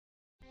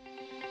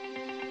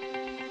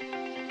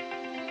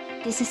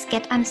This is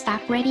Get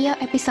Unstuck Radio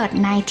episode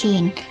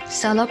 19,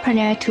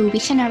 Solopreneur to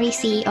Visionary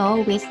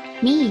CEO with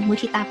me,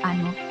 Mutita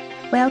Panmuk.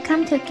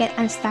 Welcome to Get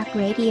Unstuck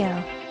Radio,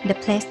 the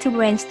place to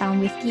brainstorm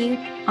with you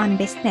on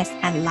business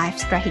and life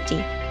strategy.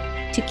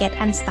 To get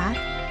unstuck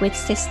with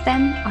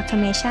system,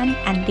 automation,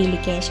 and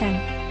delegation.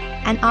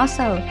 And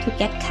also to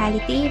get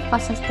clarity for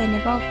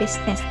sustainable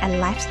business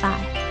and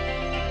lifestyle.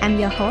 I'm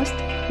your host,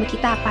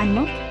 Mutita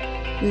Panmuk.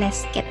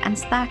 Let's get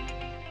unstuck.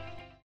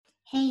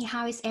 Hey,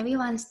 how is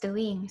everyone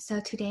doing?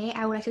 So today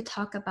I would like to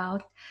talk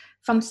about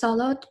from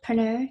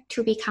solopreneur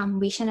to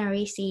become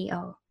visionary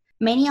CEO.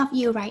 Many of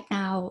you right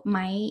now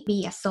might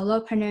be a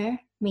solopreneur,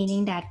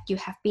 meaning that you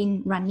have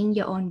been running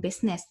your own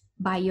business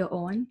by your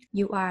own.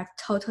 You are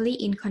totally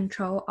in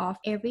control of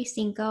every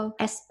single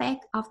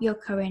aspect of your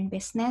current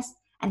business.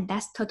 And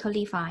that's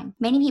totally fine.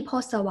 Many people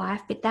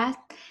survive with that.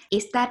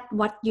 Is that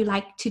what you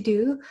like to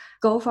do?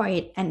 Go for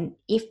it. And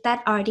if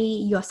that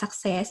already your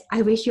success,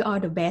 I wish you all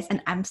the best.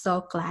 And I'm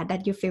so glad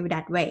that you feel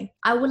that way.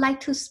 I would like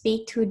to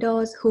speak to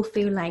those who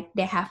feel like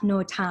they have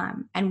no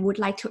time and would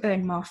like to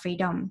earn more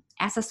freedom.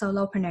 As a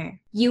solopreneur,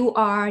 you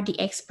are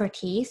the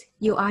expertise.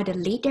 You are the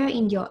leader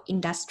in your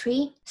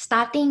industry.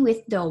 Starting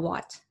with the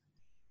what.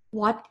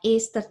 What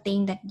is the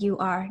thing that you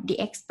are the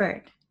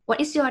expert? What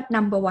is your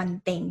number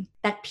one thing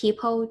that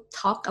people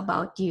talk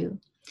about you?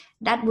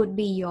 That would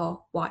be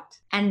your what.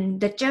 And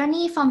the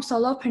journey from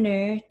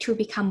solopreneur to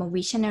become a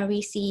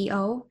visionary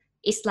CEO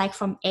is like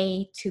from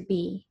A to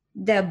B.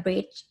 The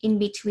bridge in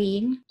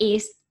between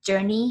is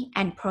journey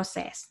and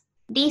process.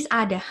 These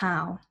are the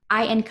how.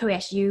 I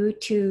encourage you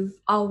to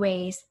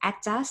always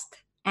adjust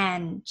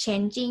and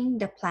changing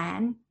the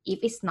plan if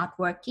it's not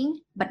working,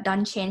 but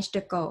don't change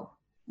the goal.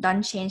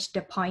 Don't change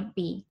the point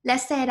B.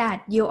 Let's say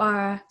that you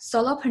are a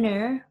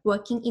solopreneur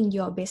working in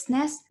your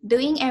business,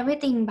 doing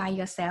everything by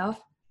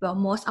yourself, well,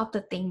 most of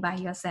the thing by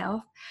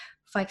yourself.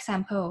 For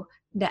example,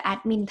 the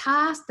admin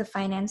tasks, the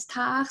finance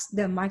tasks,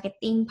 the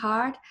marketing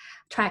part,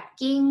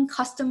 tracking,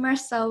 customer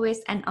service,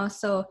 and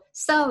also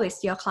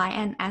service your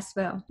client as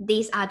well.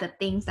 These are the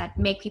things that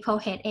make people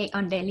headache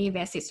on daily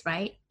basis,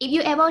 right? If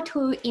you're able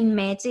to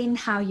imagine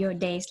how your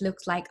days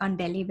looks like on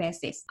daily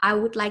basis, I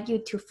would like you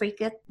to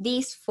figure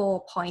these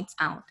 4 points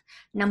out.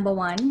 Number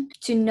one,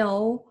 to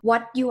know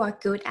what you are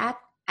good at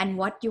and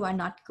what you are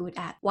not good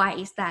at. Why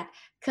is that?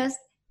 Because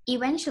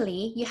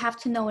eventually you have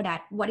to know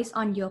that what is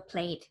on your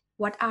plate.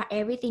 What are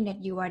everything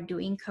that you are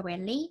doing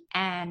currently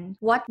and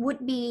what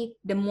would be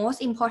the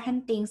most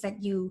important things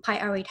that you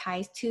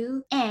prioritize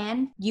to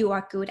and you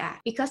are good at,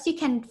 because you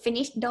can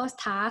finish those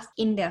tasks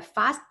in the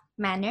fast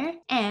manner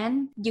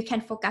and you can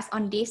focus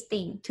on this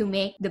thing to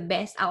make the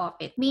best out of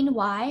it.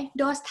 Meanwhile,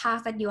 those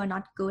tasks that you are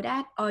not good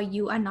at or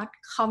you are not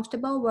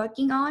comfortable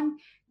working on,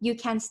 you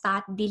can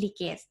start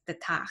delegate the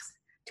tasks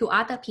to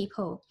other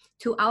people,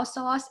 to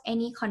outsource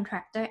any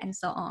contractor and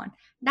so on.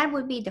 That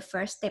would be the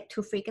first step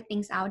to figure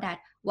things out, that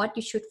what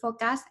you should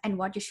focus and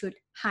what you should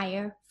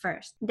hire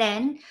first.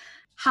 Then,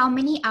 how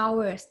many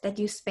hours that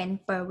you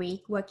spend per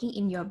week working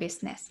in your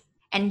business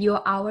and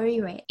your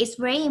hourly rate. It's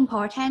very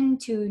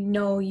important to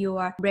know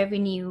your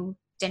revenue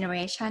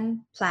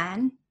generation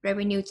plan,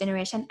 revenue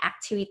generation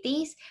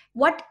activities,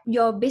 what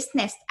your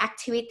business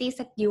activities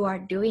that you are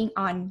doing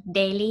on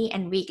daily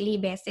and weekly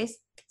basis,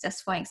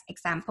 just for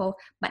example.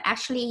 But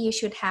actually you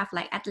should have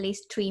like at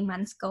least 3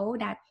 months goal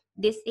that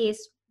this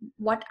is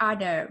what are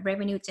the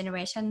revenue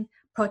generation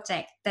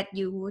projects that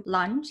you would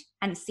launch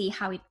and see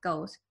how it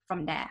goes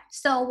from there.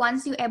 So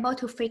once you're able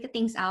to figure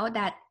things out,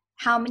 that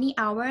how many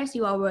hours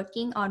you are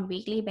working on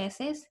weekly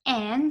basis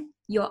and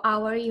your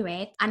hourly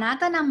rate.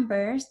 Another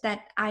numbers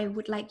that I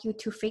would like you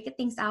to figure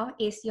things out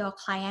is your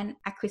client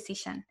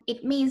acquisition.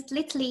 It means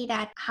literally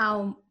that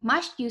how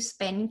much you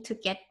spend to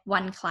get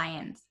one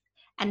client.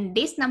 And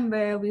this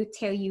number will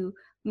tell you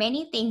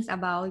many things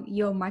about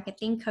your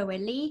marketing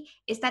currently.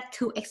 Is that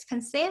too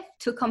expensive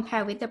to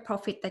compare with the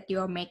profit that you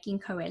are making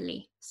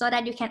currently, so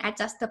that you can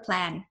adjust the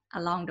plan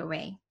along the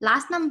way.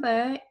 Last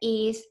number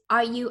is,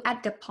 are you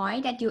at the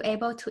point that you're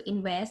able to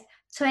invest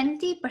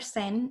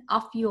 20%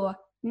 of your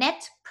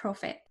net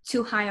profit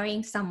to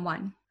hiring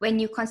someone? When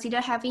you consider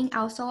having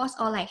outsource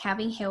or like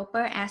having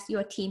helper as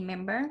your team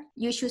member,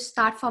 you should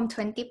start from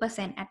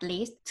 20% at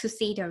least to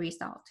see the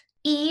result.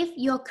 If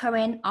your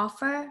current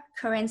offer,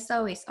 current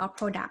service or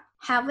product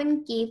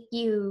haven't give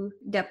you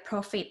the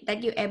profit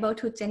that you're able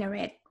to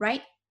generate,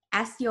 right,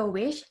 as your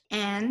wish,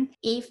 and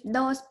if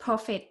those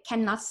profit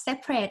cannot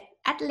separate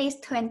at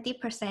least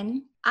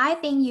 20%, I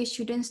think you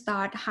shouldn't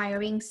start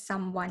hiring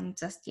someone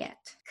just yet,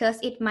 because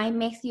it might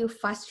make you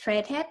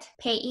frustrated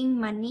paying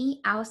money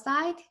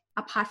outside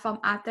apart from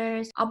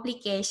other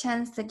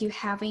obligations that you're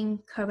having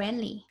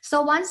currently.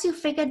 So once you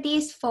figure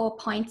these 4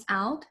 points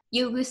out,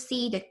 you will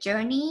see the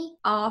journey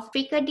of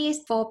figure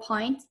these 4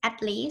 points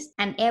at least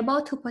and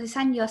able to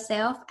position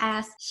yourself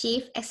as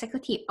Chief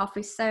Executive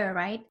Officer,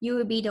 right? You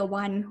will be the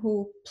one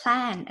who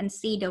plan and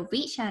see the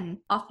vision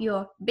of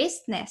your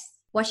business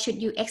What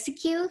should you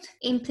execute,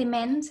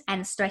 implement,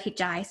 and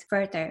strategize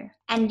further?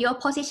 And your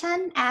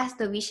position as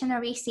the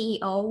visionary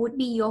CEO would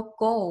be your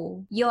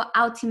goal, your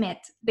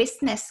ultimate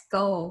business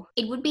goal.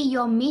 It would be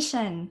your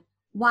mission.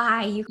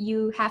 Why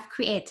you have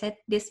created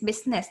this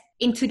business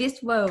into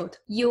this world,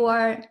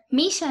 your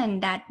mission,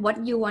 that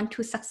what you want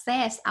to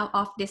success out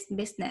of this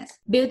business,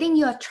 building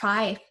your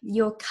tribe,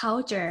 your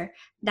culture,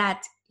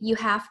 that you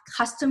have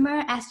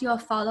customer as your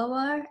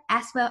follower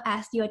as well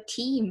as your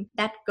team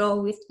that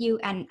go with you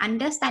and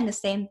understand the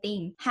same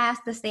thing, has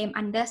the same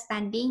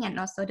understanding and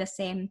also the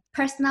same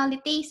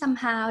personality,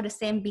 somehow the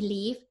same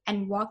belief,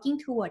 and walking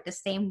toward the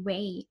same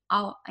way,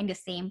 all on the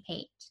same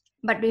page.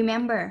 But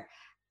remember,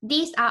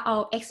 these are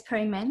all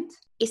experiments.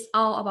 It's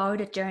all about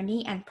the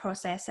journey and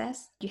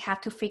processes. You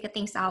have to figure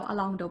things out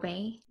along the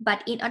way.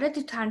 But in order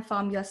to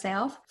transform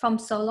yourself from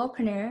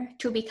solopreneur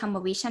to become a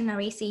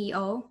visionary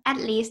CEO, at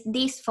least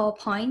these 4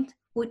 points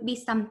would be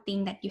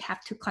something that you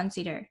have to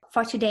consider.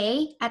 For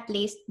today, at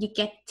least you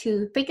get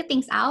to figure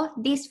things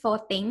out, these 4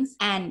 things,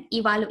 and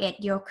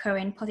evaluate your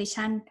current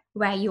position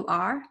where you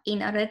are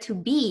in order to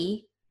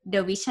be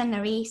the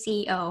visionary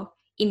CEO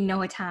in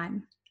no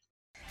time.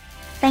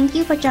 Thank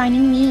you for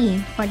joining me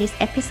for this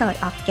episode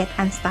of Get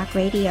Unstuck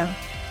Radio.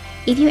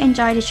 If you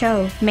enjoy the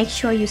show, make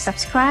sure you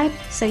subscribe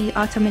so you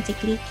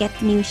automatically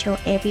get new show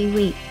every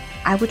week.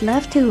 I would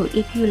love to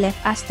if you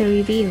left us the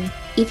review.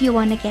 If you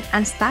want to get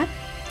unstuck,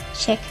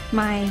 check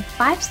my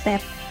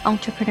 5-step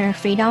entrepreneur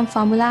freedom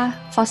formula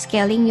for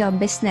scaling your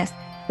business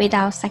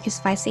without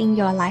sacrificing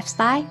your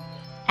lifestyle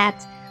at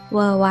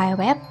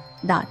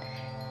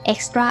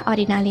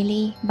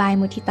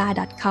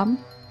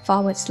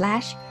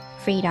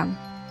worldwideweb.extraordinarily.com/freedom.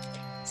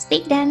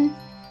 Speak then.